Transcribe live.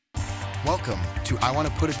Welcome to I Want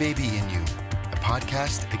to Put a Baby in You, a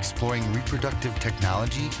podcast exploring reproductive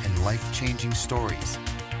technology and life-changing stories.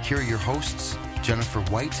 Here are your hosts, Jennifer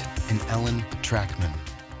White and Ellen Trackman.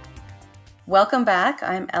 Welcome back.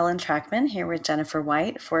 I'm Ellen Trackman here with Jennifer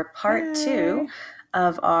White for part 2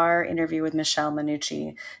 of our interview with Michelle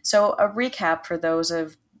Minucci. So a recap for those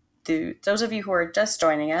of you who are just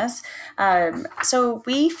joining us. So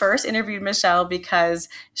we first interviewed Michelle because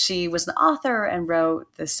she was an author and wrote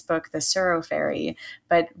this book, The Suro Fairy,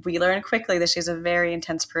 but we learned quickly that she has a very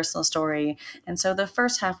intense personal story. And so the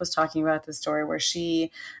first half was talking about the story where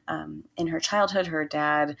she, in her childhood, her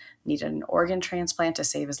dad needed an organ transplant to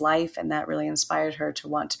save his life, and that really inspired her to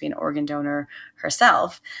want to be an organ donor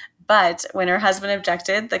herself. But when her husband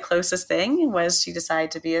objected, the closest thing was she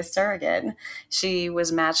decided to be a surrogate. She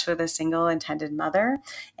was matched with a single intended mother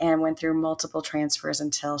and went through multiple transfers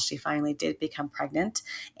until she finally did become pregnant.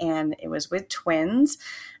 And it was with twins.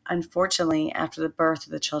 Unfortunately, after the birth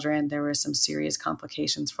of the children, there were some serious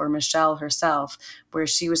complications for Michelle herself, where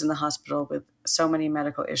she was in the hospital with so many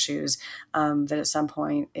medical issues that at some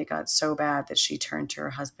point it got so bad that she turned to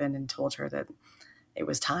her husband and told her that it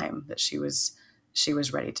was time, that she was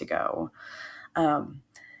ready to go.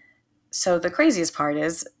 So the craziest part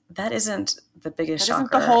is that isn't the biggest shocker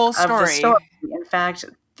the whole story. Of the story. In fact,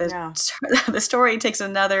 the story takes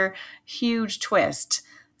another huge twist.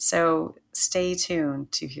 So stay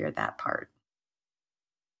tuned to hear that part.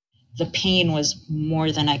 The pain was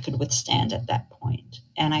more than I could withstand at that point.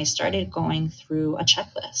 And I started going through a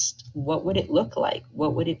checklist. What would it look like?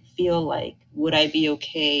 What would it feel like? Would I be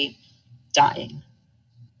okay dying?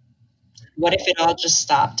 What if it all just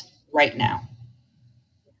stopped right now?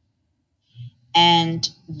 And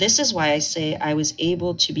this is why I say I was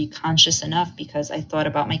able to be conscious enough, because I thought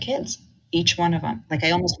about my kids, each one of them. Like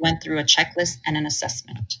I almost went through a checklist and an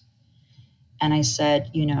assessment. And I said,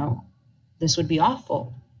 this would be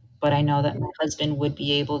awful, but I know that my husband would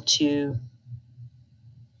be able to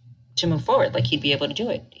move forward. Like he'd be able to do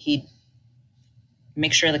it. He'd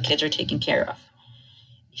make sure the kids are taken care of.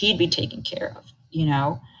 He'd be taken care of,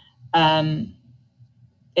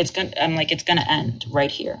 it's gonna end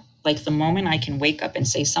right here. Like the moment I can wake up and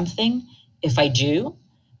say something, if I do,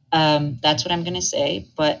 that's what I'm gonna say.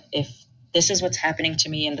 But if this is what's happening to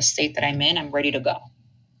me in the state that I'm in, I'm ready to go.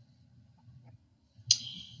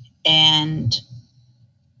 And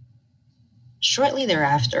shortly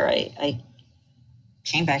thereafter, I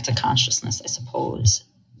came back to consciousness, I suppose,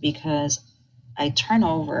 because I turn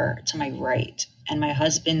over to my right and my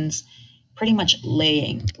husband's pretty much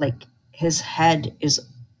laying, like his head is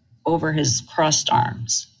over his crossed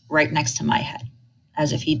arms right next to my head,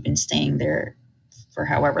 as if he'd been staying there for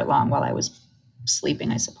however long while I was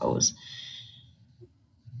sleeping, I suppose.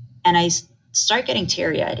 And I start getting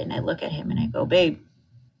teary-eyed and I look at him and I go, babe,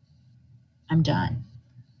 I'm done.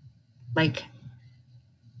 Like,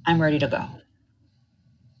 I'm ready to go.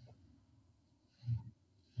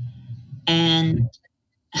 And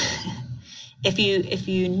if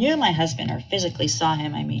you knew my husband or physically saw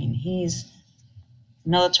him, I mean, he's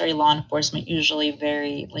military law enforcement, usually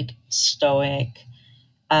very like stoic,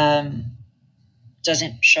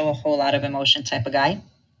 doesn't show a whole lot of emotion type of guy.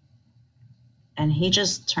 And he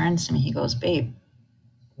just turns to me, he goes, babe,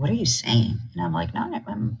 what are you saying? And I'm like, no,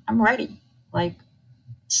 I'm ready. Like,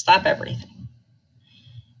 stop everything.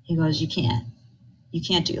 He goes, you can't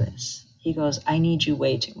do this. He goes, I need you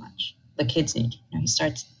way too much. The kids need you. He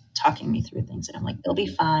starts talking me through things and I'm like, they'll be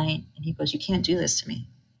fine. And he goes, you can't do this to me.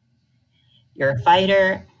 You're a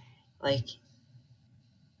fighter. Like,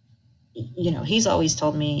 he's always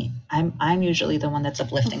told me I'm usually the one that's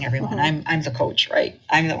uplifting everyone. I'm the coach, right?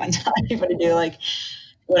 I'm the one telling people to do, like,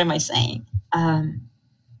 what am I saying?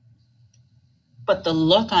 But the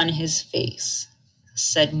look on his face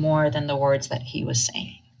said more than the words that he was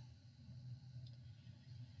saying.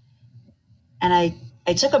 And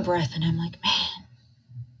I took a breath and I'm like, man,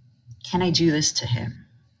 can I do this to him?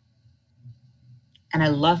 And I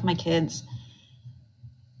love my kids,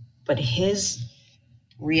 but his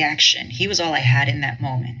reaction, he was all I had in that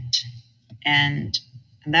moment. And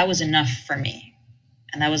that was enough for me.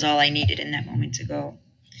 And that was all I needed in that moment to go,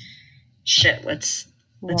 shit, let's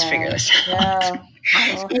figure this out.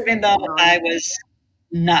 Yeah. Even though I was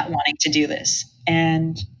not wanting to do this.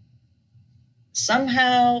 And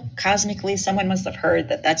somehow, cosmically, someone must have heard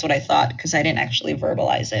that that's what I thought, because I didn't actually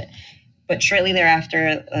verbalize it. But shortly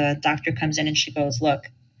thereafter, a doctor comes in and she goes, look,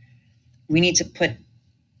 we need to put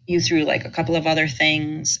you through like a couple of other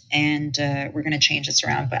things and we're going to change this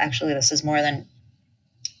around. But actually, this is more than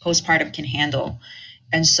postpartum can handle.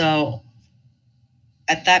 And so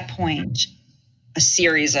at that point, a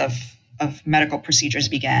series of of medical procedures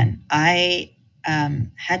began, I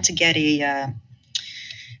had to get a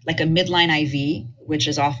midline IV, which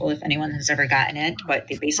is awful if anyone has ever gotten it. But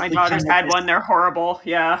they basically my daughter's had one. They're horrible.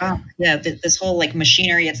 Yeah. Oh, yeah. This whole like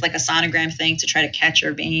machinery. It's like a sonogram thing to try to catch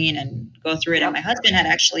your vein and go through it. Yep. And my husband had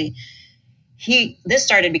actually. This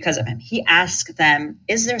started because of him. He asked them,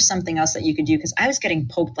 is there something else that you could do? Because I was getting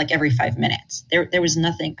poked like every 5 minutes. There was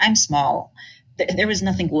nothing. I'm small. There was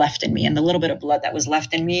nothing left in me. And the little bit of blood that was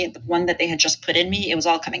left in me, the one that they had just put in me, it was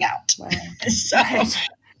all coming out. Wow. So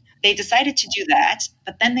they decided to do that.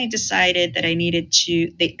 But then they decided that I needed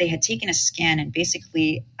to, they had taken a scan, and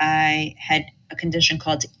basically I had a condition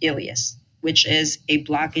called ileus, which is a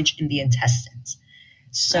blockage in the intestines.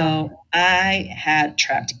 So I had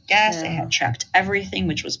trapped gas, I had trapped everything,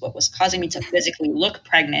 which was what was causing me to physically look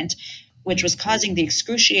pregnant, which was causing the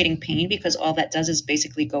excruciating pain, because all that does is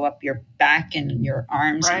basically go up your back and your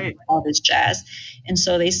arms and all this jazz. And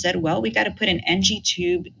so they said, well, we got to put an NG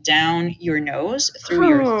tube down your nose through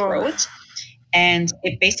your throat. And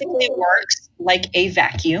it basically works like a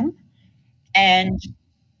vacuum. And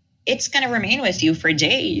it's going to remain with you for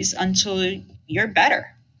days until you're better.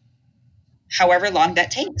 However long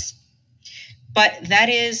that takes. But that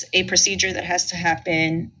is a procedure that has to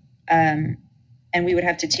happen, and we would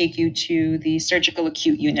have to take you to the surgical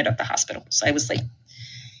acute unit of the hospital. So I was like,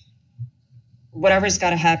 whatever's got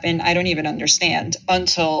to happen, I don't even understand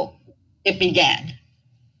until it began.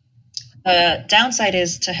 The downside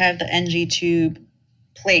is to have the NG tube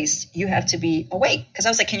placed, you have to be awake. Because I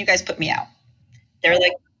was like, can you guys put me out? They were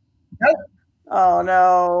like, nope. Oh,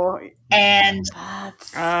 no. And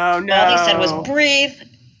all they said was breathe.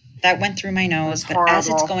 That went through my nose. But as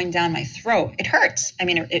it's going down my throat, it hurts. I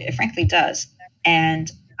mean, it frankly does. And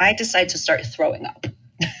I decide to start throwing up.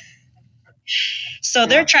 So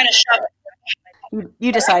they're trying to shove it.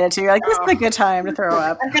 You decided to. You're like, this is a good time to throw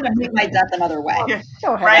up. I'm going to meet my death another way. Yeah.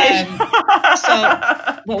 Go ahead.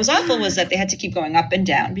 So what was awful was that they had to keep going up and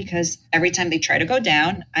down, because every time they try to go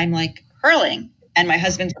down, I'm like hurling. And my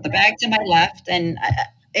husband's with the bag to my left. And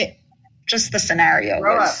just the scenario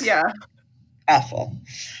was awful.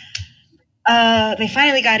 They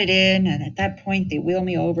finally got it in. And at that point, they wheel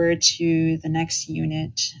me over to the next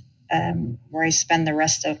unit where I spend the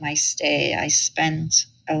rest of my stay. I spent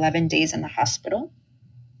 11 days in the hospital.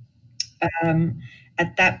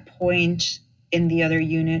 At that point in the other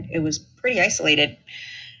unit, it was pretty isolated.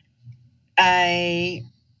 I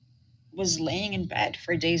was laying in bed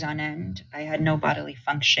for days on end. I had no bodily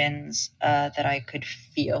functions that I could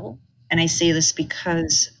feel. And I say this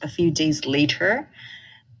because a few days later,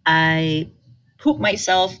 I pooped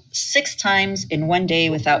myself 6 times in one day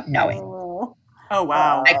without knowing. Oh,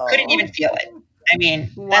 wow. I couldn't even feel it. I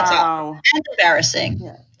mean, that's all. And embarrassing.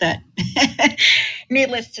 That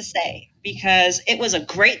needless to say, because it was a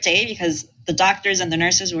great day, because the doctors and the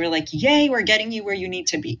nurses were like, yay, we're getting you where you need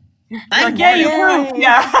to be. I'm like, yeah.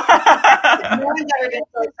 No one's ever been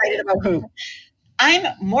so excited about poop. I'm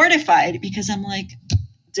mortified, because I'm like,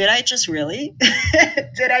 did I just really?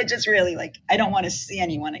 Like, I don't want to see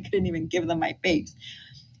anyone. I couldn't even give them my face.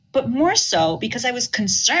 But more so because I was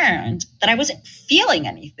concerned that I wasn't feeling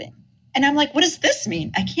anything. And I'm like, what does this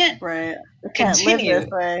mean? I can't continue live this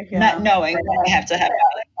way. not knowing that I have to have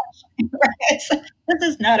right? So this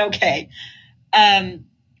is not okay.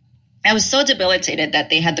 I was so debilitated that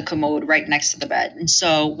they had the commode right next to the bed. And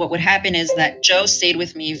so what would happen is that Joe stayed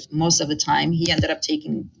with me most of the time. He ended up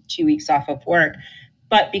taking 2 weeks off of work.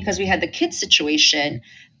 But because we had the kids situation,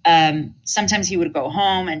 sometimes he would go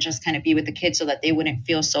home and just kind of be with the kids so that they wouldn't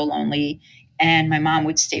feel so lonely. And my mom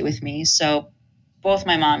would stay with me. So both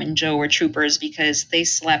my mom and Joe were troopers, because they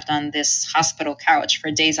slept on this hospital couch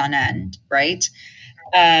for days on end, right?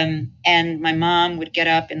 And my mom would get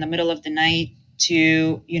up in the middle of the night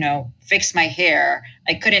to, fix my hair.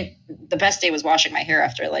 The best day was washing my hair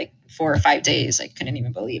after like 4 or 5 days. I couldn't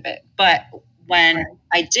even believe it. But when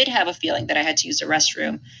I did have a feeling that I had to use the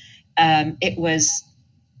restroom,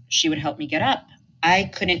 she would help me get up.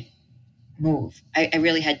 I couldn't move. I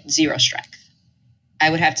really had zero strength. I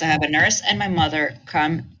would have to have a nurse and my mother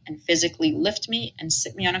come and physically lift me and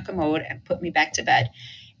sit me on a commode and put me back to bed.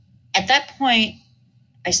 At that point,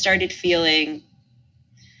 I started feeling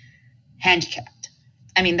handicapped.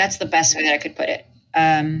 I mean, that's the best way that I could put it.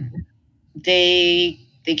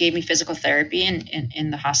 They gave me physical therapy in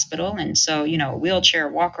the hospital. And so, wheelchair,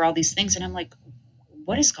 walker, all these things. And I'm like,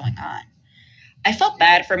 what is going on? I felt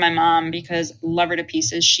bad for my mom, because love her to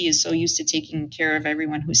pieces. She is so used to taking care of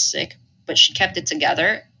everyone who's sick, but she kept it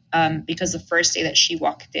together because the first day that she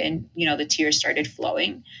walked in, the tears started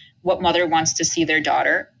flowing. What mother wants to see their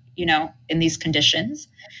daughter, in these conditions?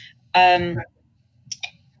 But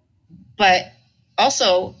But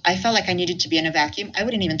also, I felt like I needed to be in a vacuum. I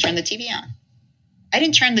wouldn't even turn the TV on. I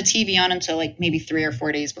didn't turn the TV on until like maybe 3 or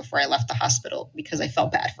 4 days before I left the hospital because I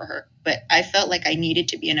felt bad for her. But I felt like I needed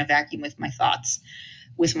to be in a vacuum with my thoughts,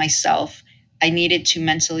 with myself. I needed to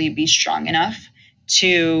mentally be strong enough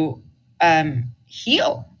to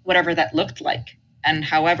heal whatever that looked like and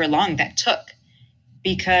however long that took.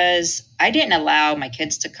 Because I didn't allow my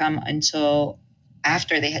kids to come until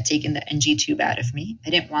after they had taken the NG tube out of me.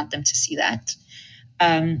 I didn't want them to see that.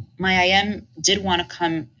 My IM did want to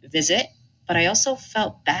come visit, but I also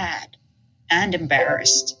felt bad and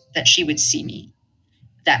embarrassed that she would see me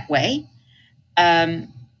that way.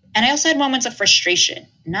 And I also had moments of frustration,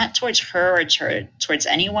 not towards her or towards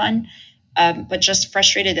anyone, but just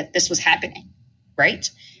frustrated that this was happening, right?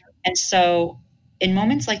 And so in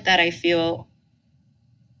moments like that, I feel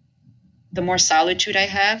the more solitude I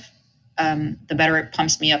have, the better it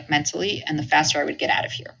pumps me up mentally and the faster I would get out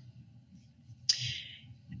of here.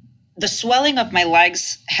 The swelling of my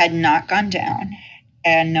legs had not gone down,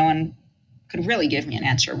 and no one could really give me an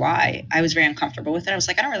answer why. I was very uncomfortable with it. I was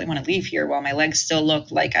like, I don't really want to leave here while my legs still look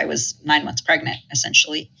like I was 9 months pregnant,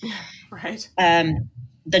 essentially. Right.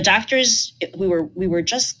 The doctors, we were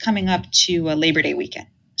just coming up to a Labor Day weekend.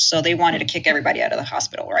 So they wanted to kick everybody out of the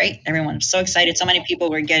hospital, right? Everyone was so excited. So many people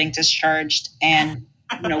were getting discharged. And,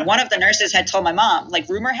 one of the nurses had told my mom, like,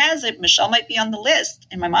 rumor has it, Michelle might be on the list.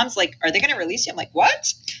 And my mom's like, are they going to release you? I'm like,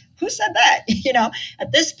 what? Who said that?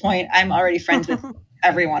 At this point, I'm already friends with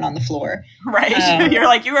everyone on the floor. Right. You're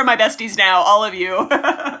like, you are my besties now, all of you.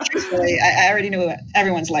 Truthfully, I already knew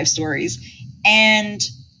everyone's life stories. And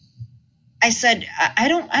I said, I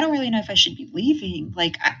don't really know if I should be leaving.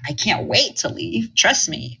 Like, I can't wait to leave. Trust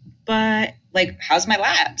me. But like, how's my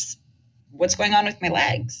labs? What's going on with my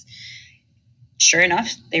legs? Sure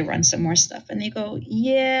enough, they run some more stuff and they go,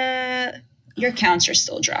 yeah, your counts are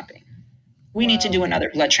still dropping. We need to do another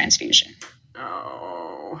blood transfusion.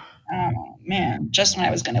 Oh, man. Just when I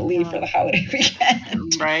was going to leave for the holiday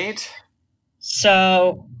weekend. Right.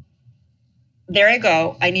 So there I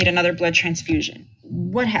go. I need another blood transfusion.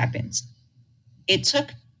 What happens? It took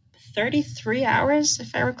 33 hours,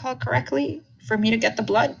 if I recall correctly, for me to get the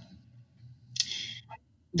blood.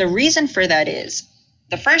 The reason for that is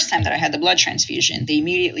the first time that I had the blood transfusion, they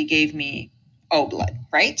immediately gave me O blood,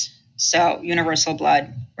 right? So universal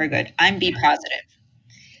blood, we're good. I'm B positive.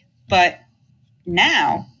 But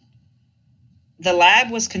now the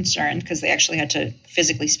lab was concerned because they actually had to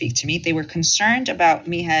physically speak to me. They were concerned about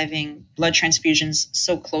me having blood transfusions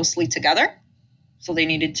so closely together. So they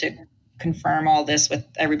needed to confirm all this with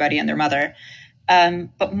everybody and their mother.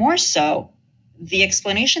 But more so, the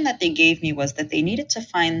explanation that they gave me was that they needed to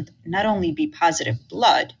find not only B positive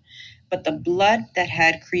blood, but the blood that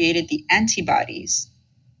had created the antibodies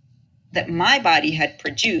that my body had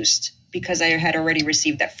produced because I had already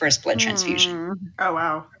received that first blood transfusion. Oh,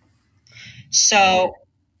 wow. So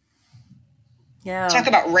Yeah. talk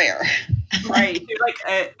about rare. Right. You're like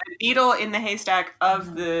a needle in the haystack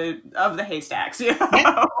of the haystacks.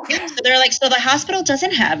 Yeah. So they're like, so the hospital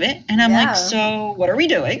doesn't have it. And I'm like, so what are we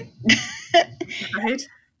doing? Right.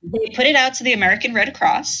 They put it out to the American Red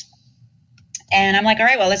Cross. And I'm like, all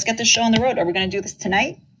right, well, let's get this show on the road. Are we going to do this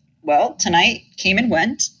tonight? Well, tonight came and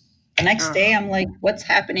went. The next day, I'm like, what's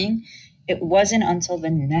happening? It wasn't until the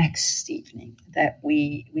next evening that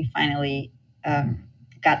we finally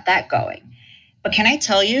got that going. But can I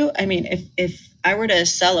tell you, I mean, if I were to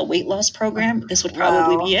sell a weight loss program, this would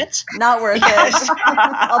probably be it. Not worth it.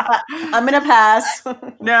 I'm going to pass.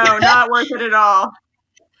 No, not worth it at all.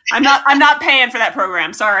 I'm not paying for that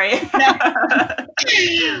program. Sorry.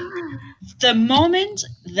 The moment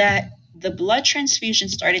that the blood transfusion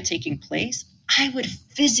started taking place, I would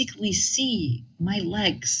physically see my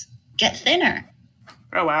legs get thinner.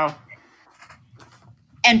 Oh, wow.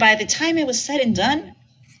 And by the time it was said and done,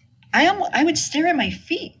 I would stare at my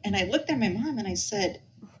feet and I looked at my mom and I said,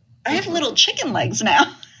 I have little chicken legs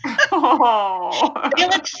now. Oh. They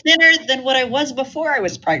look thinner than what I was before I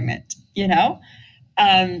was pregnant,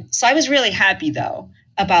 So I was really happy, though,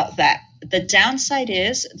 about that. The downside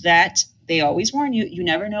is that they always warn you, you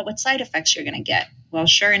never know what side effects you're going to get. Well,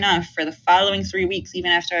 sure enough, for the following 3 weeks,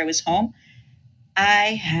 even after I was home,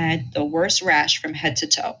 I had the worst rash from head to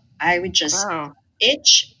toe. I would just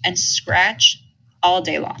itch and scratch all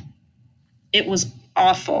day long. It was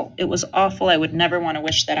awful. It was awful. I would never want to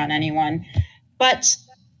wish that on anyone. But,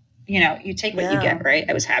 you take what you get, right?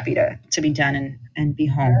 I was happy to be done and be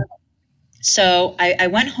home. So I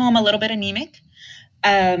went home a little bit anemic.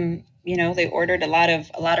 They ordered a lot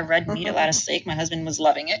of red meat, a lot of steak. My husband was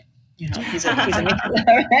loving it. He's a Mickey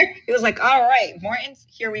lover. He was like, all right, Morton's,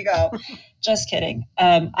 here we go. Just kidding.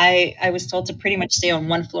 I was told to pretty much stay on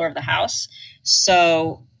one floor of the house.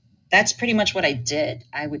 So that's pretty much what I did.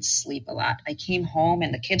 I would sleep a lot. I came home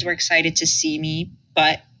and the kids were excited to see me,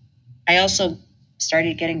 but I also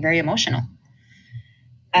started getting very emotional.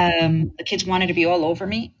 The kids wanted to be all over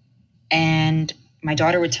me, and my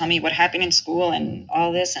daughter would tell me what happened in school and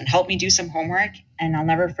all this and help me do some homework. And I'll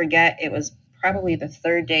never forget, it was probably the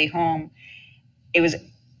third day home. It was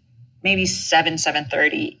maybe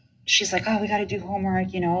 7:30. She's like, oh, we got to do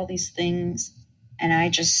homework, all these things. And I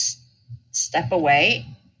just step away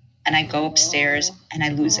and I go upstairs and I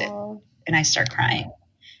lose it. And I start crying.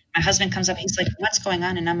 My husband comes up. He's like, what's going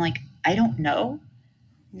on? And I'm like, I don't know.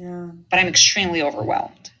 Yeah. But I'm extremely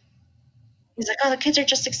overwhelmed. He's like, oh, the kids are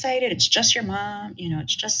just excited. It's just your mom.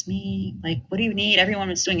 It's just me. Like, what do you need? Everyone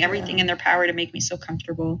was doing everything in their power to make me so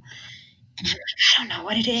comfortable. And I'm like, I don't know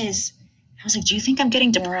what it is. I was like, do you think I'm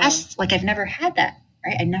getting depressed? Like, I've never had that,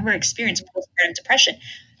 right? I never experienced postpartum depression.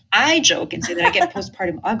 I joke and say that I get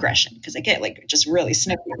postpartum aggression because I get just really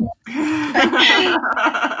snippy. And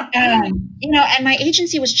my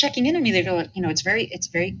agency was checking in on me. They go, it's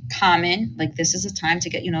very common. Like, this is a time to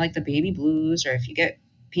get, like the baby blues, or if you get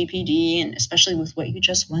PPD, and especially with what you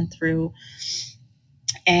just went through.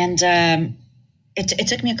 And it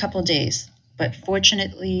took me a couple of days, but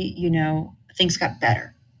fortunately, things got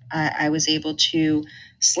better. I was able to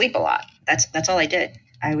sleep a lot. That's all I did.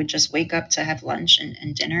 I would just wake up to have lunch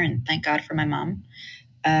and dinner, and thank God for my mom.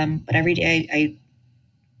 But every day I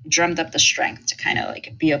drummed up the strength to kind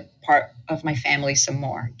of be a part of my family some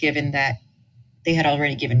more, given that they had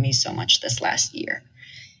already given me so much this last year.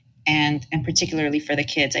 And particularly for the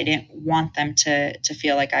kids, I didn't want them to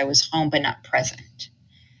feel like I was home but not present.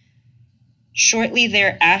 Shortly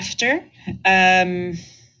thereafter, my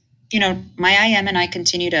IM and I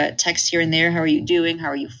continue to text here and there. How are you doing? How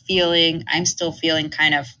are you feeling? I'm still feeling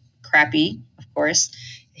kind of crappy, of course,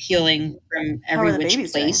 healing from every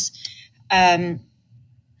which place.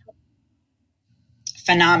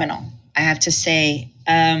 Phenomenal, I have to say.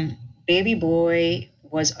 Baby boy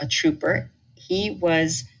was a trooper. He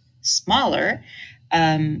was smaller,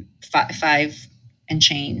 5 and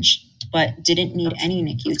change, but didn't need any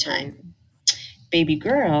NICU time. Baby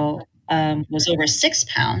girl was over 6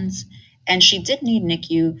 pounds, and she did need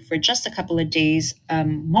NICU for just a couple of days,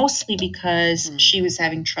 mostly because she was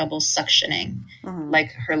having trouble suctioning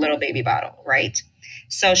like her little baby bottle, right?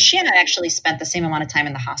 So she and I actually spent the same amount of time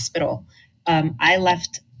in the hospital. I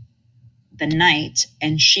left the night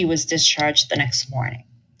and she was discharged the next morning.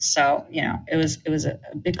 So, it was a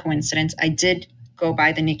big coincidence. I did go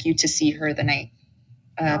by the NICU to see her the night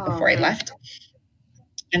before I left.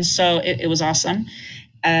 And so it was awesome.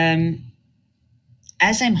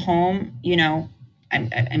 As I'm home,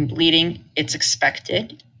 I'm bleeding. It's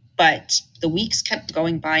expected, but the weeks kept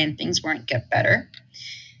going by and things weren't get better.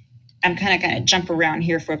 I'm kind of jump around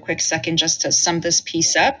here for a quick second just to sum this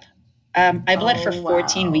piece up. I bled for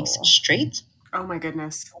 14 weeks straight. Oh my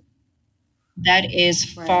goodness. That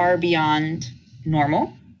is far beyond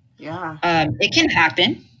normal. Yeah. It can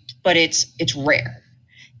happen, but it's rare.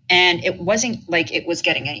 And it wasn't like it was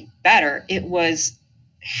getting any better. It was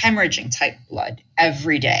hemorrhaging type blood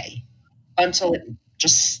every day until it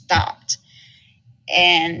just stopped.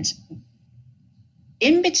 And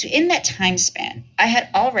in that time span, I had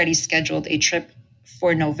already scheduled a trip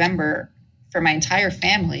for November for my entire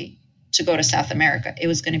family to go to South America. It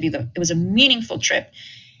was going to be it was a meaningful trip.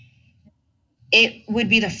 It would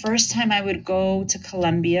be the first time I would go to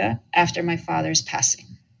Colombia after my father's passing.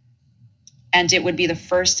 And it would be the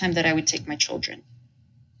first time that I would take my children.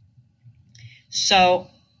 So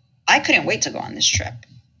I couldn't wait to go on this trip.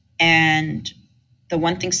 And the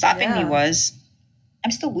one thing stopping me was,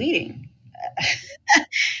 I'm still bleeding.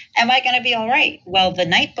 Am I going to be all right? Well, the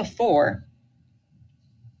night before,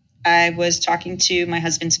 I was talking to my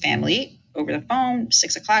husband's family over the phone.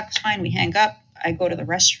 6:00, it's fine. We hang up. I go to the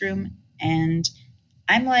restroom and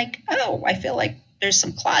I'm like, oh, I feel like there's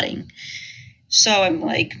some clotting. So I'm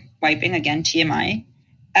like wiping again, TMI.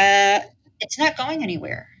 It's not going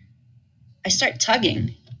anywhere. I start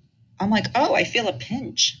tugging. I'm like, oh, I feel a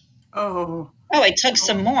pinch. Oh, I tug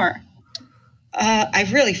some more. I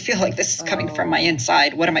really feel like this is coming from my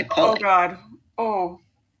inside. What am I pulling? Oh, God. Oh.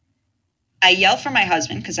 I yell for my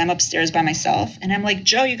husband because I'm upstairs by myself. And I'm like,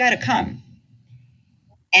 Joe, you got to come.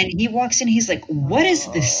 And he walks in. He's like, what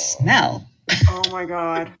is this smell? Oh, my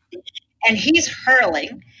God. And he's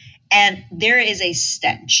hurling. And there is a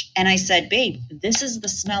stench. And I said, babe, this is the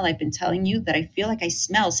smell I've been telling you that I feel like I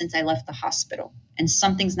smell since I left the hospital. And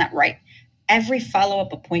something's not right. every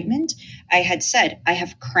follow-up appointment, I had said, I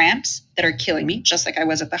have cramps that are killing me, just like I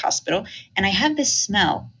was at the hospital. And I have this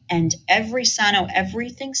smell. And every sono,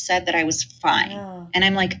 everything said that I was fine. Yeah. And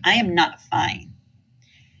I'm like, I am not fine.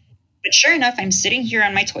 But sure enough, I'm sitting here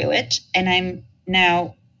on my toilet and I'm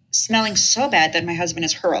now smelling so bad that my husband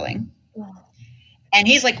is hurling. And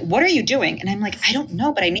he's like, what are you doing? And I'm like, I don't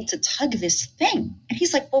know, but I need to tug this thing. And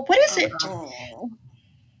he's like, well, what is it?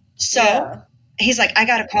 So he's like, I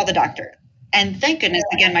got to call the doctor. And thank goodness,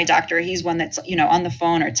 again, my doctor, he's one that's, on the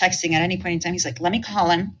phone or texting at any point in time. He's like, let me call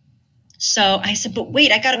him. So I said, but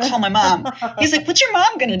wait, I got to call my mom. He's like, what's your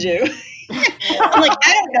mom going to do? I'm like,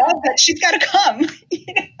 I don't know, but she's got to come.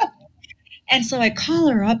 And so I call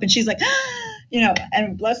her up and she's like,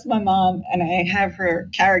 and bless my mom. And I have her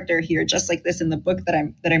character here, just like this in the book that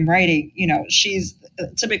I'm writing. She's a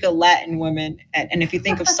typical Latin woman. And if you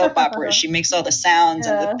think of soap operas, she makes all the sounds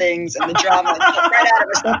and the things and the drama right out of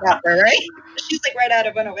a soap opera, right? She's like right out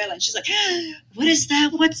of a novella. And she's like, what is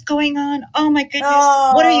that? What's going on? Oh my goodness.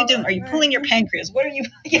 What are you doing? Are you pulling your pancreas? What are you?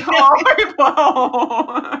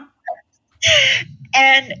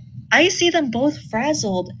 And I see them both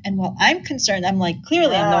frazzled. And while I'm concerned, I'm like,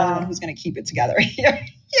 clearly I'm the only one who's going to keep it together here.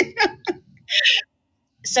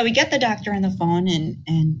 So we get the doctor on the phone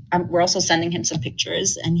and we're also sending him some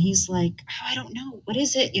pictures. And he's like, I don't know. What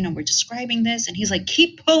is it? We're describing this. And he's like,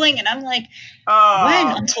 keep pulling. And I'm like,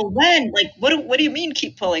 when? Until when? Like, what do you mean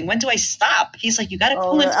keep pulling? When do I stop? He's like, you got to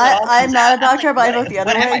pull until it all I'm comes not out. a doctor, like, but I vote the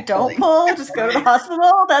other way. Don't pull. Just go to the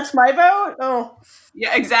hospital. That's my vote. Oh,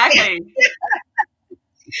 yeah, exactly.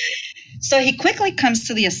 So he quickly comes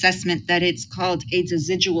to the assessment that it's called a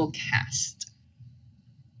decidual cast.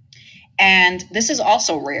 And this is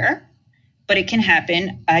also rare, but it can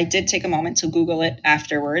happen. I did take a moment to Google it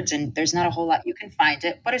afterwards, and there's not a whole lot you can find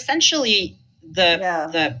it. But essentially,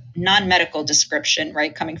 the non-medical description,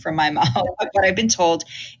 right, coming from my mouth, what I've been told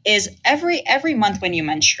is every month when you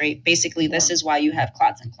menstruate, basically this is why you have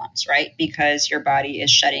clots and clumps, right? Because your body is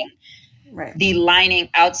shedding the lining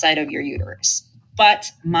outside of your uterus.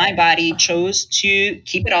 But my body chose to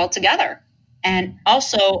keep it all together. And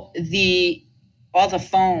also all the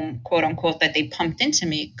foam, quote unquote, that they pumped into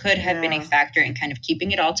me could have been a factor in kind of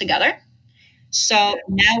keeping it all together. So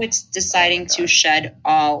now it's deciding to shed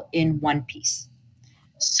all in one piece.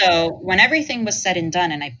 So when everything was said and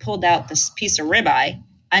done and I pulled out this piece of ribeye,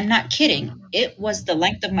 I'm not kidding. It was the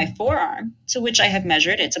length of my forearm, to which I have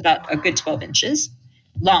measured. It's about a good 12 inches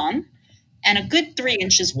long and a good 3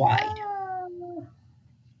 inches wide.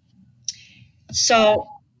 So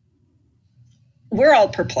we're all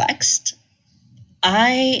perplexed.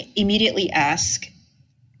 I immediately ask,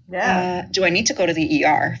 do I need to go to the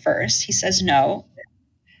ER first? He says, no.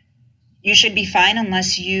 You should be fine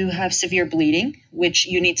unless you have severe bleeding, which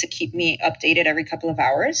you need to keep me updated every couple of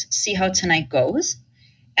hours. See how tonight goes.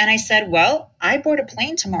 And I said, well, I board a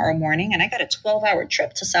plane tomorrow morning and I got a 12-hour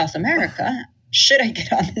trip to South America. Should I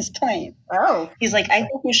get on this plane? Oh. He's like, I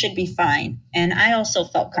think you should be fine. And I also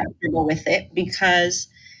felt comfortable with it because,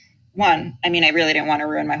 one, I really didn't want to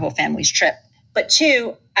ruin my whole family's trip. But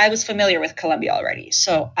two, I was familiar with Colombia already.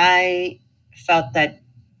 So I felt that,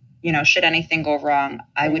 should anything go wrong,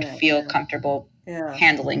 I would feel comfortable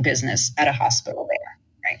handling business at a hospital there.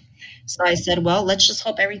 Right. So I said, well, let's just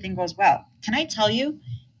hope everything goes well. Can I tell you,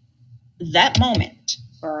 that moment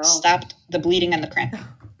stopped the bleeding and the cramping.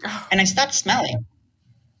 And I stopped smelling.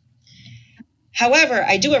 However,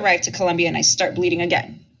 I do arrive to Colombia and I start bleeding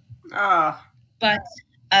again. But,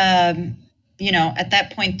 at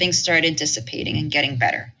that point, things started dissipating and getting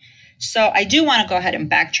better. So I do want to go ahead and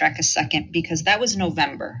backtrack a second because that was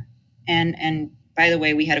November. And by the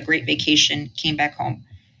way, we had a great vacation, came back home.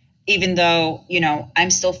 Even though, I'm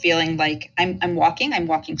still feeling like I'm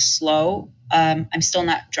walking slow. I'm still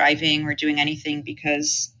not driving or doing anything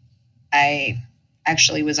because I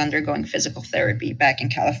actually was undergoing physical therapy back in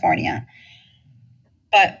California.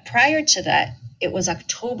 But prior to that, it was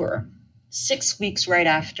October, 6 weeks right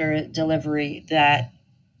after delivery, that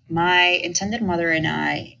my intended mother and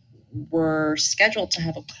I were scheduled to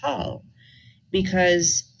have a call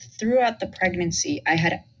because throughout the pregnancy, I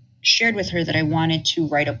had shared with her that I wanted to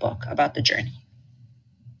write a book about the journey.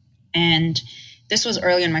 And this was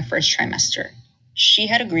early in my first trimester. She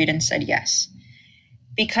had agreed and said yes.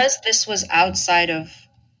 Because this was outside of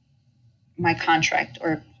my contract,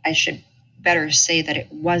 or I should better say that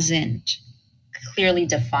it wasn't clearly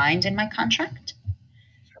defined in my contract,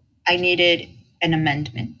 I needed an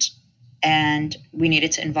amendment and we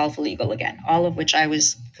needed to involve legal again, all of which I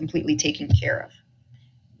was completely taking care of.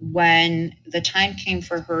 When the time came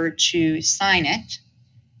for her to sign it,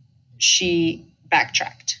 she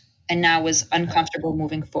backtracked and now was uncomfortable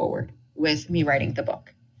moving forward. with me writing the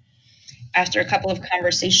book. After a couple of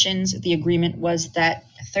conversations, the agreement was that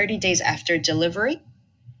 30 days after delivery,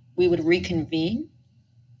 we would reconvene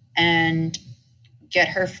and get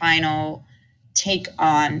her final take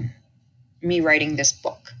on me writing this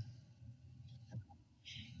book.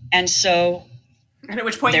 And so, and at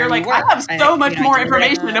which point there you're like, we were. I have so much more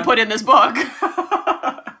deliberated. information to put in this book.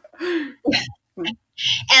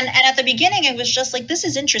 And at the beginning, it was just like, this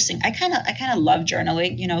is interesting. I kind of love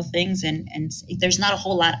journaling, things, and there's not a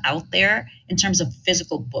whole lot out there in terms of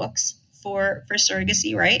physical books for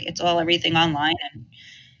surrogacy, right? It's all everything online, and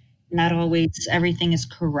not always everything is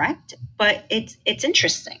correct, but it's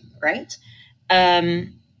interesting, right?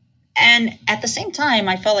 And at the same time,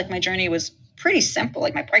 I felt like my journey was pretty simple.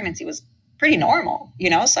 Like my pregnancy was pretty normal,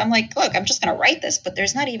 So I'm like, look, I'm just going to write this, but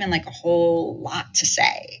there's not even like a whole lot to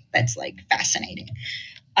say that's like fascinating.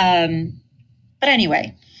 But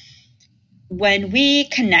anyway, when we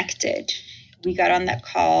connected, we got on that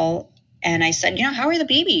call and I said, how are the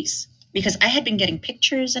babies? Because I had been getting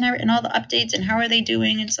pictures and all the updates and how are they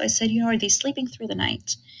doing? And so I said, are they sleeping through the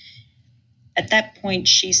night? At that point,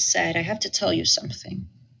 she said, I have to tell you something.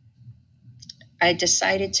 I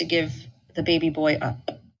decided to give the baby boy up.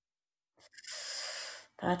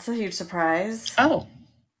 That's a huge surprise. Oh.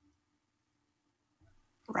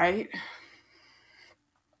 Right?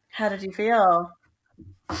 How did you feel?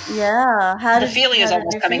 Yeah. The feeling is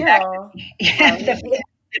almost coming back. Yeah,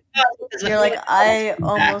 you're like, I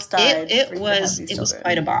almost died. It was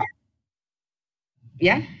quite a bomb.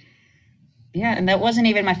 Yeah. Yeah. And that wasn't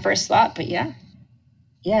even my first thought, but yeah.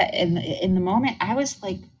 Yeah. In the moment, I was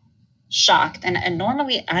like shocked. And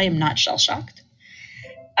normally I am not shell shocked.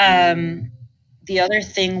 The other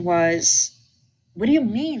thing was, what do you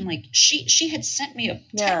mean? Like she had sent me a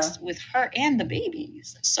text with her and the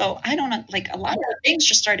babies. So I don't know, like a lot of things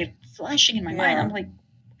just started flashing in my mind. I'm like,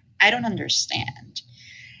 I don't understand.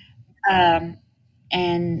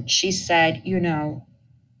 And she said, we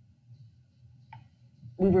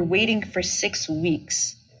were waiting for 6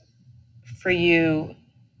 weeks for you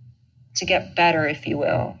to get better, if you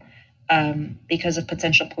will, because of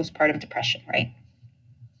potential postpartum depression, right?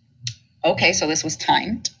 Okay, so this was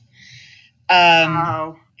timed.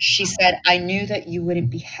 Wow. She said, I knew that you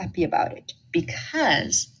wouldn't be happy about it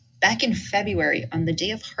because back in February, on the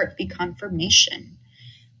day of heartbeat confirmation,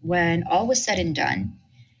 when all was said and done,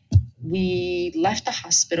 we left the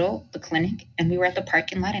hospital, the clinic, and we were at the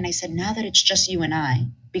parking lot. And I said, now that it's just you and I,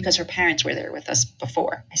 because her parents were there with us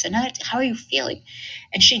before, I said, how are you feeling?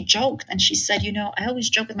 And she joked and she said, I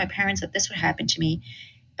always joke with my parents that this would happen to me.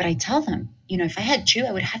 But I tell them, if I had two,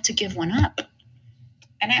 I would have to give one up.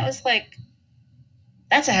 And I was like,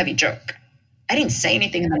 that's a heavy joke. I didn't say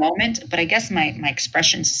anything in the moment, but I guess my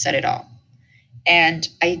expressions said it all. And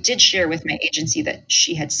I did share with my agency that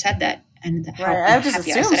she had said that. And how I just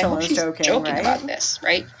assumed someone was joking right? about this,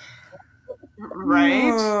 right?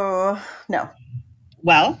 Right. Ooh, no.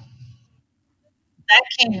 Well, that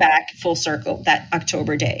came back full circle that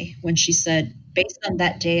October day when she said, based on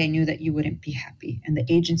that day, I knew that you wouldn't be happy. And the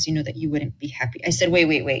agency knew that you wouldn't be happy. I said, wait.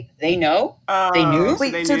 They know? They knew?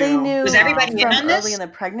 Wait, so they knew was everybody in on this? Early in the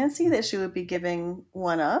pregnancy that she would be giving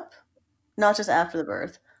one up? Not just after the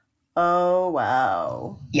birth. Oh,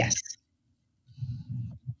 wow. Yes.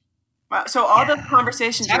 Wow. So all the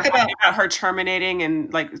conversations you're having about her terminating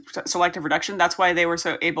and like selective reduction, that's why they were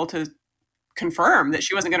so able to confirm that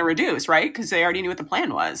she wasn't going to reduce, right? Because they already knew what the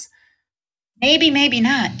plan was. Maybe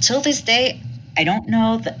not. Till this day, I don't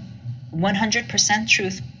know the 100%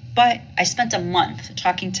 truth, but I spent a month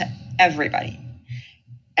talking to everybody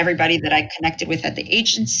that I connected with at the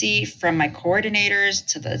agency, from my coordinators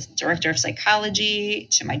to the director of psychology,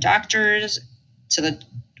 to my doctors, to the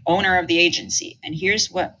owner of the agency. And here's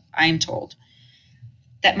what I'm told.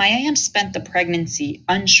 That my AM spent the pregnancy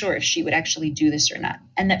unsure if she would actually do this or not.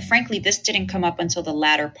 And that frankly, this didn't come up until the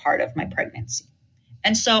latter part of my pregnancy.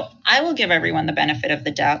 And so I will give everyone the benefit of the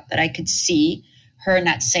doubt that I could see her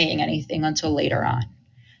not saying anything until later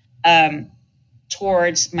on.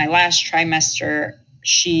 Towards my last trimester,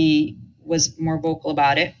 she was more vocal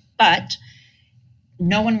about it, but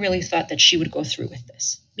no one really thought that she would go through with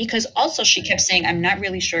this. Because also she kept saying, I'm not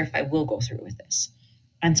really sure if I will go through with this.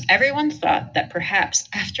 And everyone thought that perhaps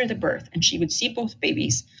after the birth, and she would see both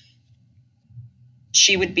babies,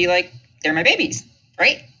 she would be like, they're my babies,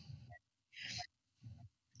 right?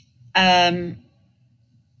 But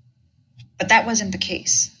that wasn't the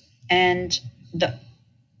case. And the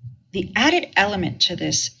added element to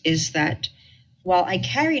this is that while I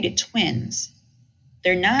carried twins,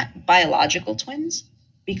 they're not biological twins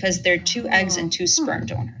because they're 2 eggs and 2 sperm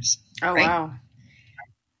donors. Oh, right? wow.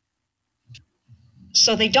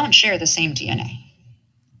 So they don't share the same DNA.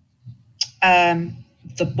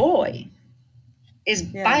 The boy is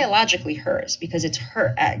biologically hers because it's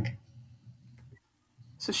her egg.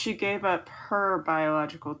 So she gave up her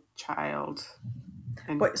biological child.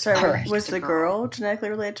 Wait, sorry, correct. Was the girl genetically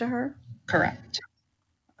related to her? Correct.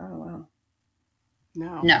 Oh,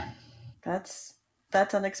 wow. No. That's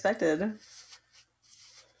unexpected.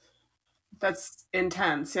 That's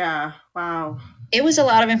intense. Yeah. Wow. It was a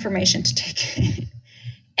lot of information to take in.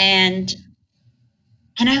 And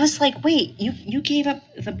I was like, wait, you gave up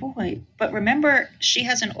the boy, but remember, she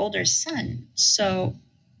has an older son. So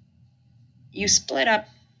you split up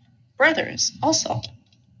brothers also.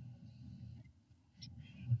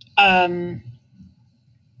 And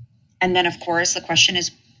then, of course, the question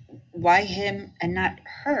is, why him and not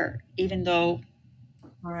her? Even though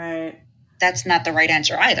that's not the right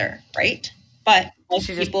answer either, right? But most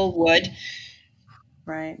people would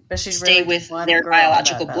but she stay really with their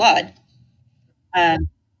biological blood. And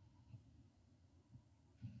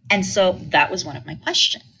so that was one of my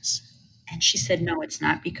questions. And she said, no, it's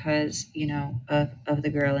not because, of the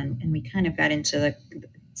girl. And we kind of got into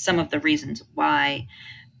some of the reasons why.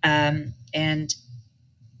 And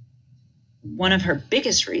one of her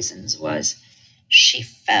biggest reasons was she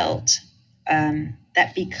felt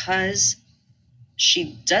that because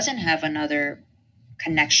she doesn't have another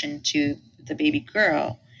connection to the baby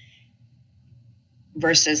girl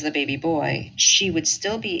versus the baby boy, she would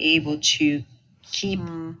still be able to keep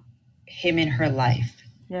him in her life.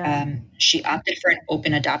 Yeah. She opted for an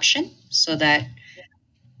open adoption so that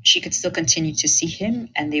she could still continue to see him,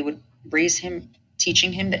 and they would raise him,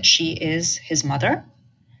 teaching him that she is his mother.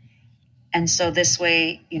 And so this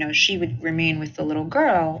way, she would remain with the little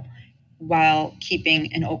girl while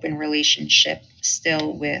keeping an open relationship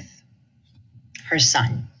still with her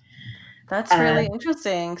son. That's really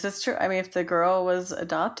interesting, because it's true. I mean, if the girl was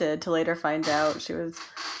adopted to later find out she was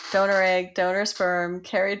donor egg, donor sperm,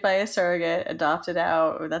 carried by a surrogate, adopted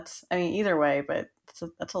out, either way, but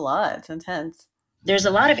that's a lot. It's intense. There's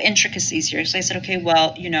a lot of intricacies here. So I said, okay,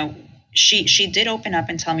 well, she did open up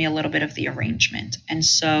and tell me a little bit of the arrangement. And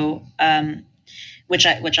so, which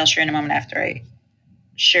I'll share in a moment after I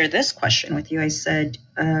share this question with you. I said,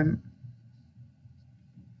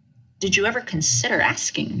 did you ever consider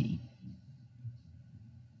asking me?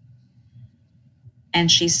 And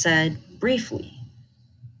she said, briefly.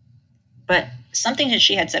 But something that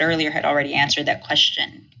she had said earlier had already answered that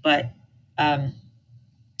question. But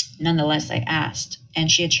nonetheless, I asked. And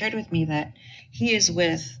she had shared with me that he is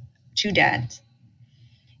with 2 dads.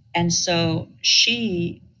 And so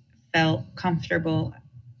she felt comfortable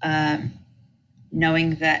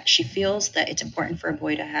knowing that she feels that it's important for a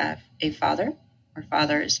boy to have a father, or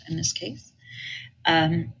fathers in this case.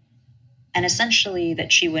 And essentially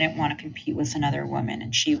that she wouldn't want to compete with another woman,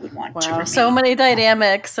 and she would want to remain. So many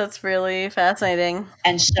dynamics. That's really fascinating.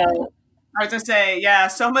 And so I was going to say,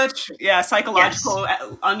 so much, psychological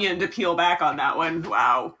onion to peel back on that one.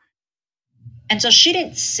 Wow. And so she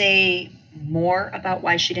didn't say more about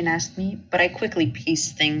why she didn't ask me, but I quickly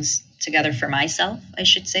pieced things together for myself, I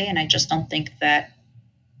should say. And I just don't think that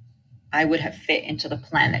I would have fit into the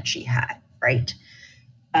plan that she had, right?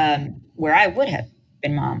 Where I would have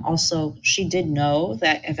been mom. Also, she did know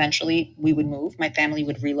that eventually we would move. My family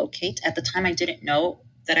would relocate. At the time, I didn't know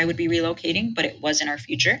that I would be relocating, but it was in our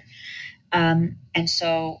future. And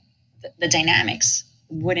so the dynamics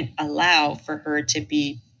wouldn't allow for her to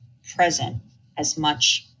be present as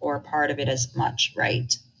much or part of it as much,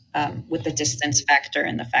 right? With the distance factor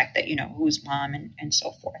and the fact that, who's mom and so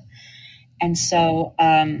forth. And so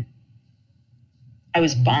I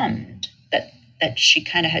was bummed that she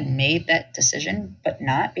kind of had made that decision, but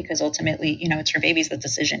not, because ultimately, it's her babies. The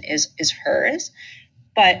decision is hers.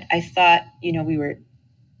 But I thought, we were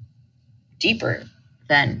deeper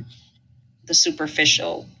than the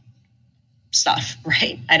superficial stuff,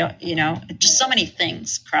 right? I don't, just so many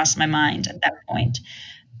things crossed my mind at that point.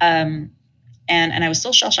 And I was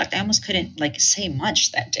still shell shocked. I almost couldn't say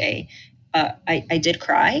much that day. I did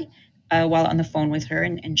cry while on the phone with her,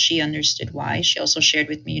 and she understood why. She also shared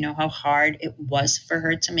with me, how hard it was for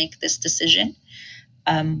her to make this decision.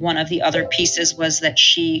 One of the other pieces was that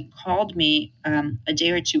she called me a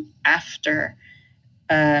day or two after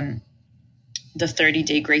the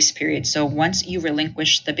 30-day grace period. So once you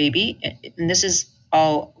relinquish the baby, and this is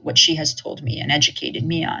all what she has told me and educated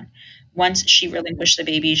me on, once she relinquished the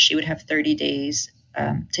baby, she would have 30 days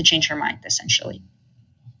to change her mind, essentially.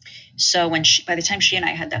 So by the time she and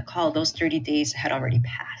I had that call, those 30 days had already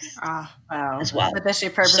passed. Wow. As well. But then she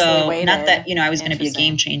purposely waited. Not that, I was going to be a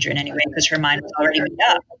game changer in any way, because her mind was already made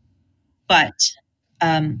up. But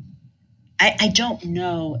I don't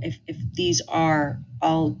know if these are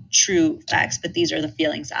all true facts, but these are the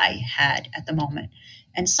feelings I had at the moment.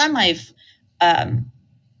 And some I've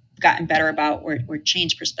gotten better about or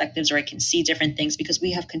changed perspectives, or I can see different things because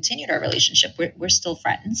we have continued our relationship. We're still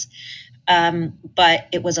friends. But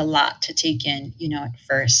it was a lot to take in, at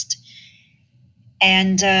first.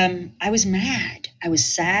 And I was mad. I was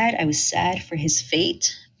sad. I was sad for his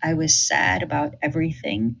fate. I was sad about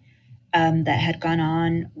everything that had gone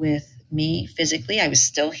on with me physically. I was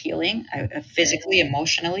still healing, physically,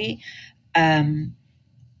 emotionally.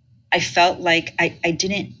 I felt like I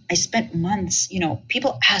spent months,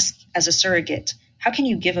 people ask as a surrogate, how can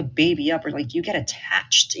you give a baby up, or like you get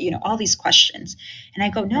attached, all these questions. And I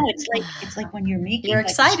go, no, it's like when you're making, you're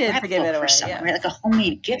excited to give it away, for someone, right? Like a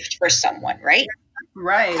homemade gift for someone, right?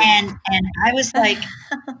 Right. And I was like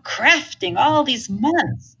crafting all these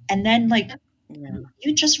months, and then like,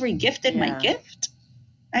 you just regifted my gift.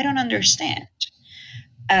 I don't understand.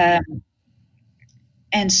 And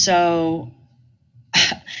so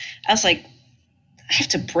I was like, I have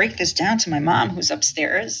to break this down to my mom, who's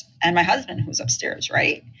upstairs, and my husband, who's upstairs,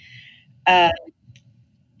 right?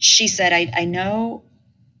 She said, I know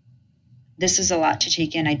this is a lot to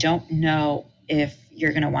take in. I don't know if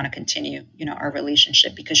you're going to want to continue, our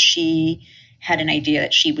relationship, because she had an idea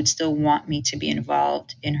that she would still want me to be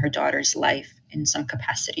involved in her daughter's life in some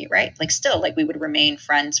capacity, right? Like still, like we would remain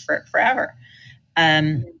friends forever.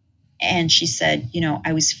 And she said,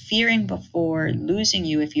 I was fearing before losing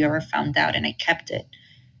you if you ever found out, and I kept it.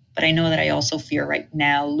 But I know that I also fear right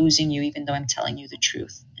now losing you, even though I'm telling you the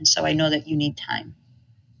truth. And so I know that you need time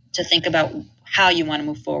to think about how you want to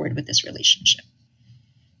move forward with this relationship.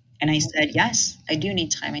 And I said, yes, I do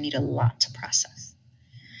need time. I need a lot to process.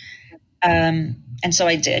 And so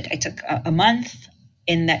I did. I took a month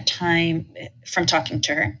in that time from talking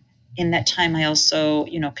to her. In that time, I also,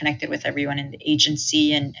 connected with everyone in the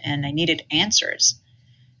agency, and I needed answers.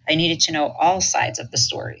 I needed to know all sides of the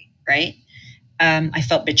story, right? I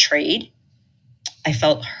felt betrayed. I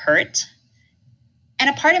felt hurt. And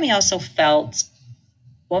a part of me also felt,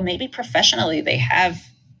 well, maybe professionally they have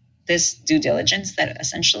this due diligence that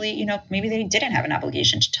essentially, maybe they didn't have an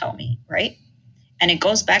obligation to tell me, right? And it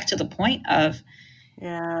goes back to the point of,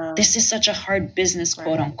 this is such a hard business,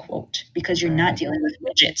 quote unquote, because you're not dealing with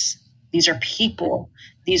widgets. These are people.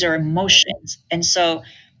 These are emotions. And so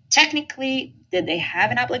technically, did they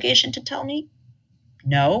have an obligation to tell me?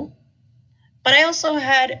 No. But I also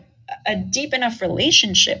had a deep enough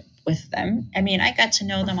relationship with them. I mean, I got to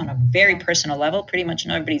know them on a very personal level, pretty much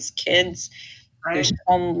know everybody's kids, their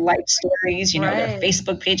home life stories, their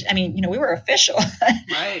Facebook page. I mean, we were official.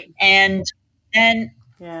 Right. And then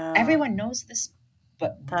everyone knows this,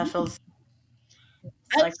 but outside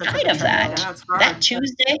of that,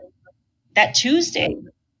 that Tuesday,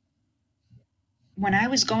 when I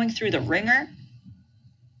was going through the ringer,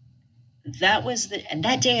 and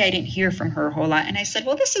that day I didn't hear from her a whole lot. And I said,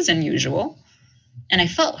 well, this is unusual. And I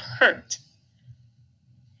felt hurt.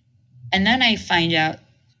 And then I find out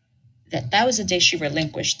that was the day she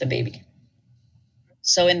relinquished the baby.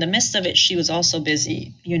 So in the midst of it, she was also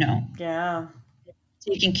busy,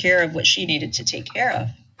 taking care of what she needed to take care of.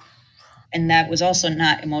 And that was also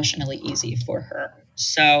not emotionally easy for her.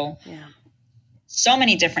 So, so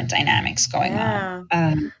many different dynamics going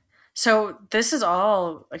on. So this is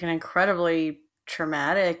all like an incredibly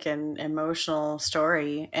traumatic and emotional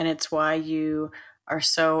story. And it's why you are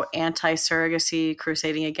so anti-surrogacy,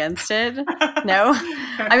 crusading against it. No?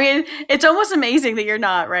 I mean, it's almost amazing that you're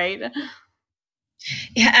not, right?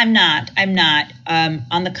 Yeah, I'm not.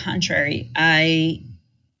 On the contrary, I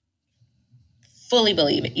fully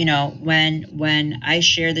believe it. When I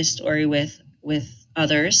share this story with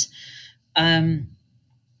others,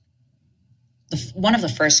 one of the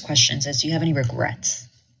first questions is, do you have any regrets?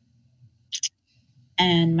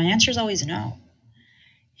 And my answer is always no.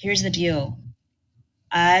 Here's the deal.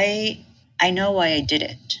 I know why I did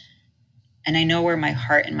it. And I know where my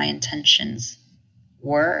heart and my intentions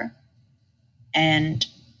were. And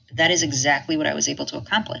that is exactly what I was able to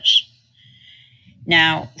accomplish.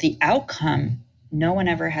 Now, the outcome, no one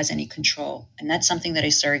ever has any control. And that's something that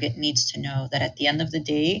a surrogate needs to know, that at the end of the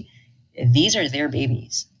day, these are their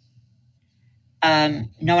babies.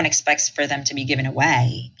 No one expects for them to be given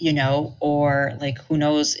away, or like who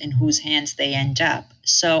knows in whose hands they end up.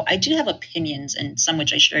 So I do have opinions, and some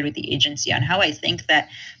which I shared with the agency, on how I think that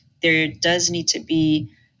there does need to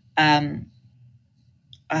be a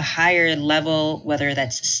higher level, whether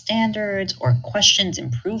that's standards or questions,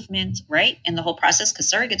 improvement, right, in the whole process.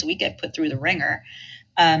 Because surrogates, we get put through the ringer,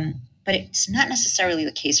 but it's not necessarily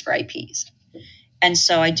the case for IPs. And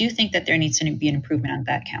so I do think that there needs to be an improvement on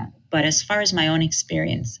that count. But as far as my own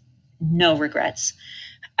experience, no regrets.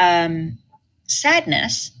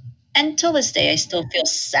 Sadness, and till this day, I still feel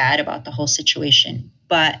sad about the whole situation.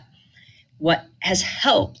 But what has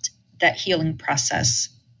helped that healing process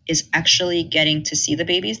is actually getting to see the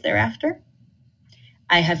babies thereafter.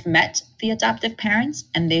 I have met the adoptive parents,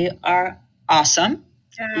 and they are awesome.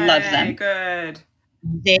 Yay, love them. Good.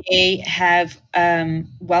 They have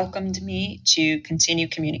welcomed me to continue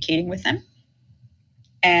communicating with them.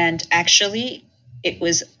 And actually, it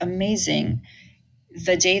was amazing.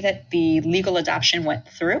 The day that the legal adoption went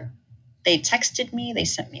through, they texted me, they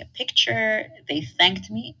sent me a picture, they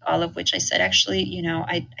thanked me, all of which I said, actually, you know,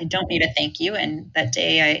 I don't need a thank you. And that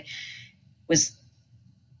day I was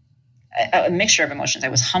a mixture of emotions. I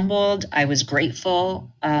was humbled, I was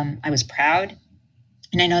grateful, I was proud.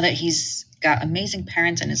 And I know that he's got amazing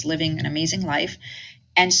parents and is living an amazing life.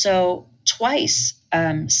 And so twice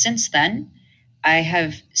since then, I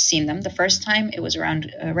have seen them. The first time, it was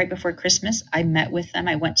around right before Christmas. I met with them.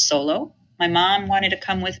 I went solo. My mom wanted to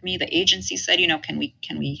come with me. The agency said, you know, can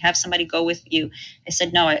we have somebody go with you? I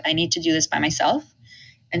said, no, I need to do this by myself.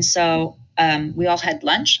 And so we all had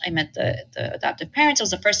lunch. I met the adoptive parents. It was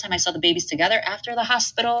the first time I saw the babies together after the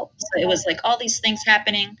hospital. So it was like all these things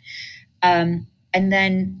happening. And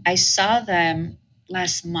then I saw them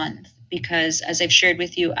last month because, as I've shared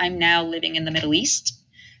with you, I'm now living in the Middle East.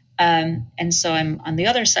 And so I'm on the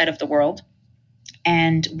other side of the world.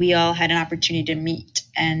 And we all had an opportunity to meet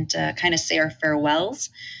and kind of say our farewells.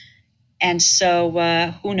 And so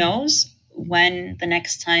who knows when the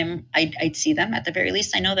next time I'd see them. At the very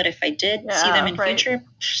least, I know that if I did see them in future,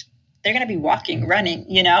 they're going to be walking, running,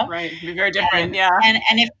 you know? Right. It'd be very different.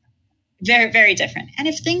 And if very, very different. And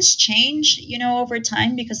if things change, you know, over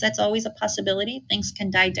time, because that's always a possibility, things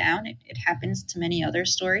can die down. It happens to many other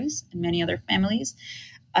stories and many other families.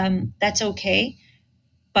 That's okay.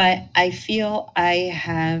 But I feel I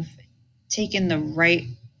have taken the right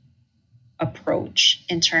approach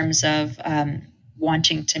in terms of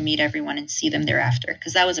wanting to meet everyone and see them thereafter,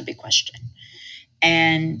 because that was a big question.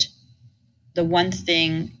 And the one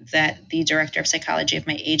thing that the director of psychology of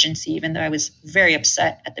my agency, even though I was very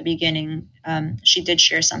upset at the beginning, she did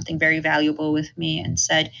share something very valuable with me and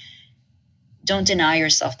said, don't deny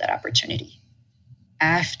yourself that opportunity.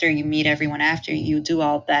 After you meet everyone, after you do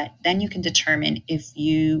all that, then you can determine if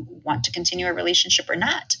you want to continue a relationship or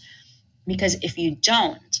not. Because if you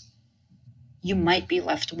don't, you might be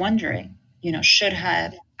left wondering, you know, should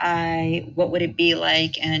have I, what would it be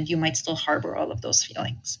like? And you might still harbor all of those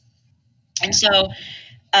feelings. And so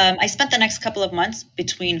I spent the next couple of months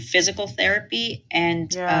between physical therapy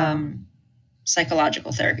and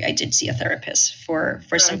psychological therapy. I did see a therapist for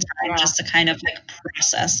some time just to kind of like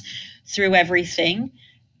process through everything.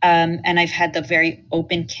 And I've had the very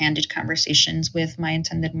open, candid conversations with my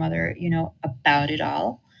intended mother, you know, about it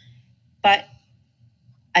all. But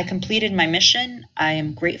I completed my mission. I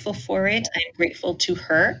am grateful for it. I am grateful to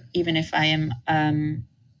her, even if I am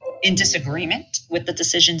in disagreement with the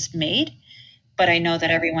decisions made. But I know that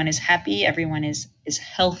everyone is happy, everyone is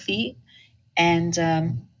healthy, and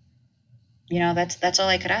you know, that's all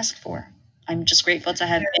I could ask for. I'm just grateful to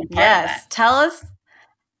have been part of that. Tell us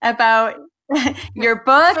about your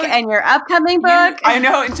book and your upcoming book. I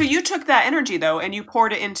know. And so you took that energy though, and you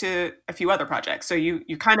poured it into a few other projects. So you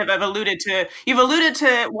kind of have alluded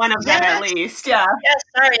to one of them at least. Yeah. Yeah.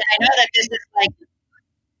 Sorry. I know that this is like,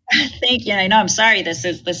 thank you. I know I'm sorry. This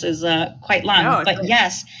is quite long, but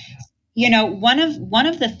yes, you know, one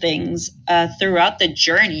of the things throughout the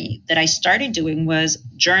journey that I started doing was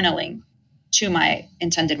journaling to my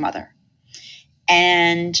intended mother.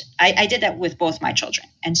 And I did that with both my children.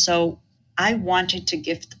 And so I wanted to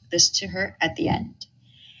gift this to her at the end.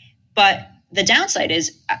 But the downside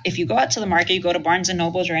is if you go out to the market, you go to Barnes and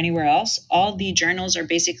Nobles or anywhere else, all the journals are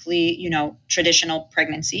basically, you know, traditional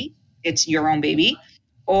pregnancy. It's your own baby.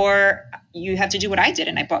 Or you have to do what I did,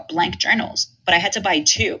 and I bought blank journals. But I had to buy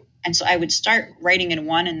two. And so I would start writing in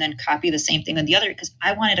one and then copy the same thing in the other because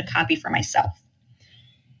I wanted a copy for myself.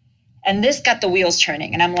 And this got the wheels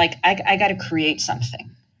turning. And I'm like, I got to create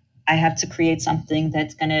something. I have to create something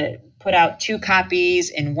that's going to put out two copies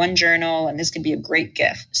in one journal. And this could be a great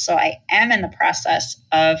gift. So I am in the process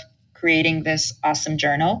of creating this awesome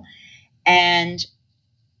journal. And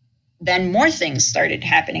then more things started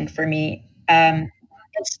happening for me.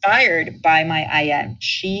 Inspired by my IM.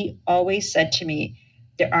 She always said to me,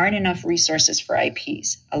 there aren't enough resources for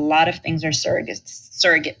IPs. A lot of things are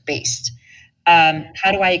surrogate based.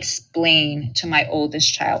 How do I explain to my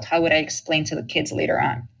oldest child? How would I explain to the kids later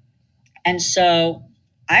on? And so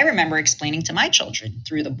I remember explaining to my children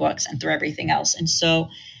through the books and through everything else. And so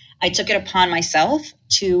I took it upon myself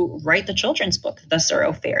to write the children's book, The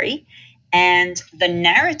Surro Fairy. And the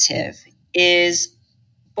narrative is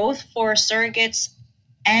both for surrogates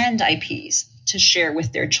and IPs to share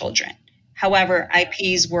with their children. However,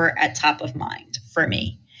 IPs were at top of mind for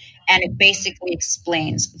me. And it basically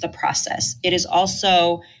explains the process. It is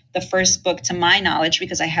also the first book, to my knowledge,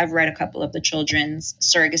 because I have read a couple of the children's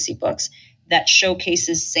surrogacy books, that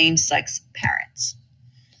showcases same-sex parents.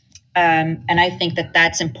 And I think that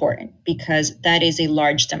that's important because that is a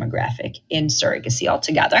large demographic in surrogacy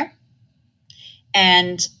altogether.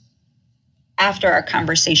 And after our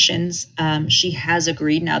conversations, she has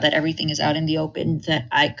agreed, now that everything is out in the open, that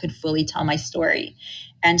I could fully tell my story.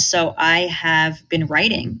 And so I have been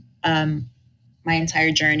writing my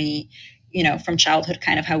entire journey, from childhood,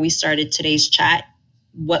 kind of how we started today's chat,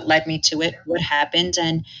 what led me to it, what happened,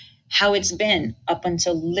 and how it's been up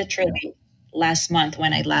until literally last month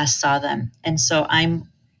when I last saw them. And so I'm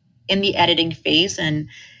in the editing phase and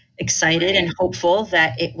excited and hopeful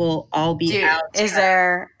that it will all be out. Is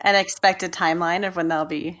there an expected timeline of when they'll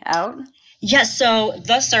be out? Yes, so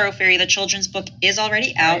The Surro Fairy, the children's book, is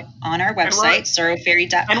already out on our website,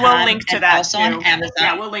 surrofairy.com. And we'll link to that also too. On Amazon.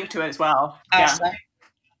 Yeah, we'll link to it as well. Awesome. Yeah.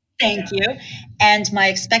 Thank you. And my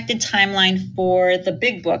expected timeline for the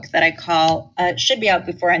big book that I call should be out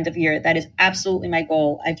before end of year. That is absolutely my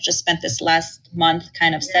goal. I've just spent this last month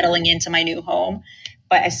kind of settling into my new home.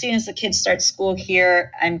 But as soon as the kids start school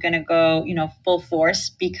here, I'm going to go, full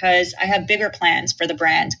force because I have bigger plans for the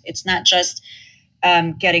brand. It's not just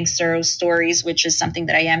getting Surro stories, which is something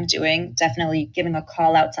that I am doing, definitely giving a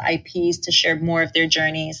call out to IPs to share more of their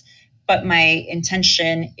journeys. But my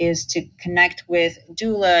intention is to connect with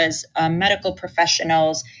doulas, medical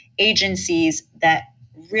professionals, agencies that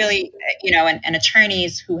really, and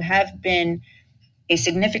attorneys who have been a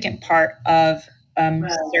significant part of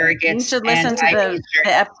surrogates. You should listen to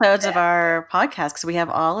the episodes of our podcast because we have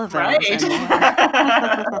all of them. Right.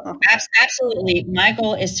 Absolutely. My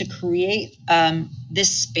goal is to create this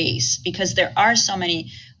space because there are so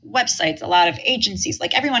many websites, a lot of agencies,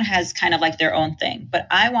 like everyone has kind of like their own thing, but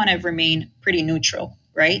I want to remain pretty neutral,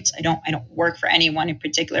 right? I don't work for anyone in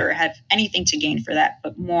particular or have anything to gain for that,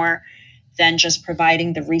 but more than just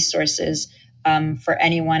providing the resources for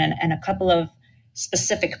anyone and a couple of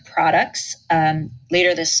specific products.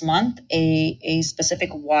 Later this month, a specific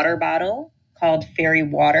water bottle called Fairy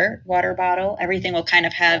Water bottle. Everything will kind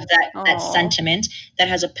of have that sentiment that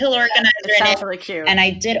has a pill organizer in it. Really cute. And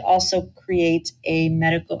I did also create a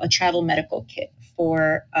travel medical kit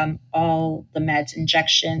for all the meds,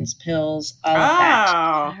 injections, pills, all of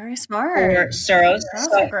that. Very smart. For Surros.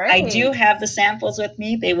 So great. I do have the samples with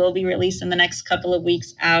me. They will be released in the next couple of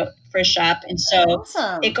weeks out for shop. And so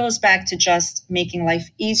It goes back to just making life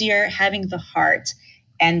easier, having the heart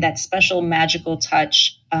and that special magical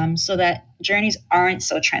touch so that journeys aren't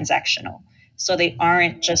so transactional. So they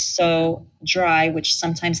aren't just so dry, which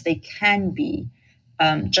sometimes they can be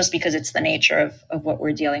just because it's the nature of what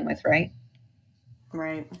we're dealing with, right?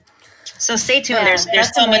 Right. So stay tuned. Yeah,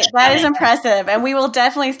 there's so much. That is impressive. And we will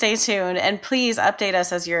definitely stay tuned. And please update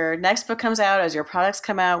us as your next book comes out, as your products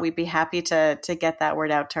come out. We'd be happy to get that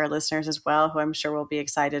word out to our listeners as well, who I'm sure will be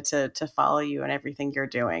excited to follow you and everything you're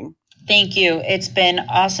doing. Thank you. It's been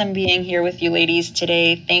awesome being here with you ladies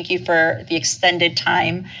today. Thank you for the extended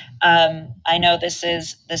time. I know this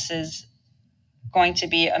is going to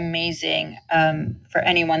be amazing for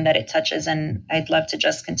anyone that it touches. And I'd love to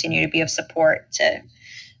just continue to be of support to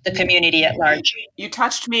the community at large. You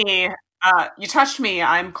touched me.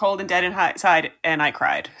 I'm cold and dead inside, and I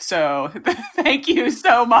cried. So thank you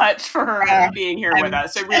so much for being here with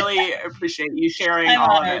us. I really appreciate you sharing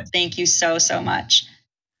all of it. Thank you so much.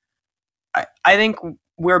 I think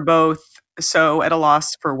we're both so at a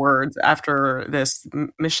loss for words after this.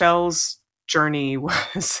 Michelle's journey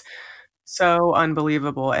was so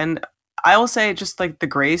unbelievable. And I will say just like the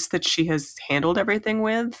grace that she has handled everything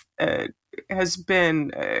with has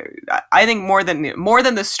been, I think more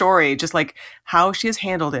than the story, just like how she has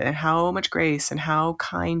handled it and how much grace and how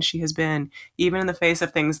kind she has been, even in the face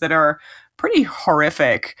of things that are pretty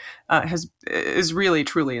horrific, is really,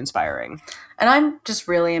 truly inspiring. And I'm just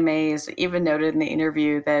really amazed, even noted in the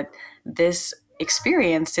interview, that this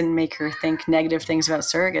experience didn't make her think negative things about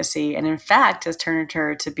surrogacy, and in fact has turned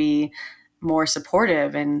her to be more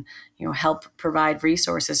supportive and help provide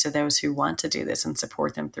resources to those who want to do this and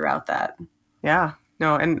support them throughout that. Yeah,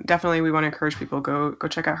 no, and definitely we want to encourage people, go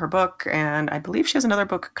check out her book, and I believe she has another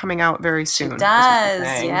book coming out very soon. She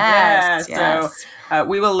does, yes. So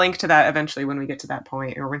we will link to that eventually when we get to that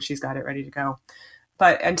point, or when she's got it ready to go.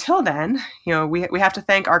 But until then, we have to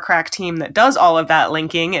thank our crack team that does all of that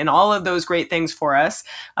linking and all of those great things for us.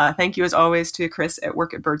 Thank you, as always, to Chris at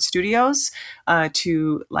Work at Bird Studios,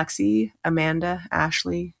 to Lexi, Amanda,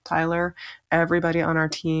 Ashley, Tyler, everybody on our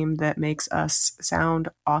team that makes us sound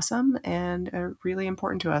awesome and are really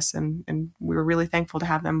important to us. And we're really thankful to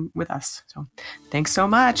have them with us. So thanks so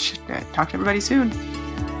much. Talk to everybody soon.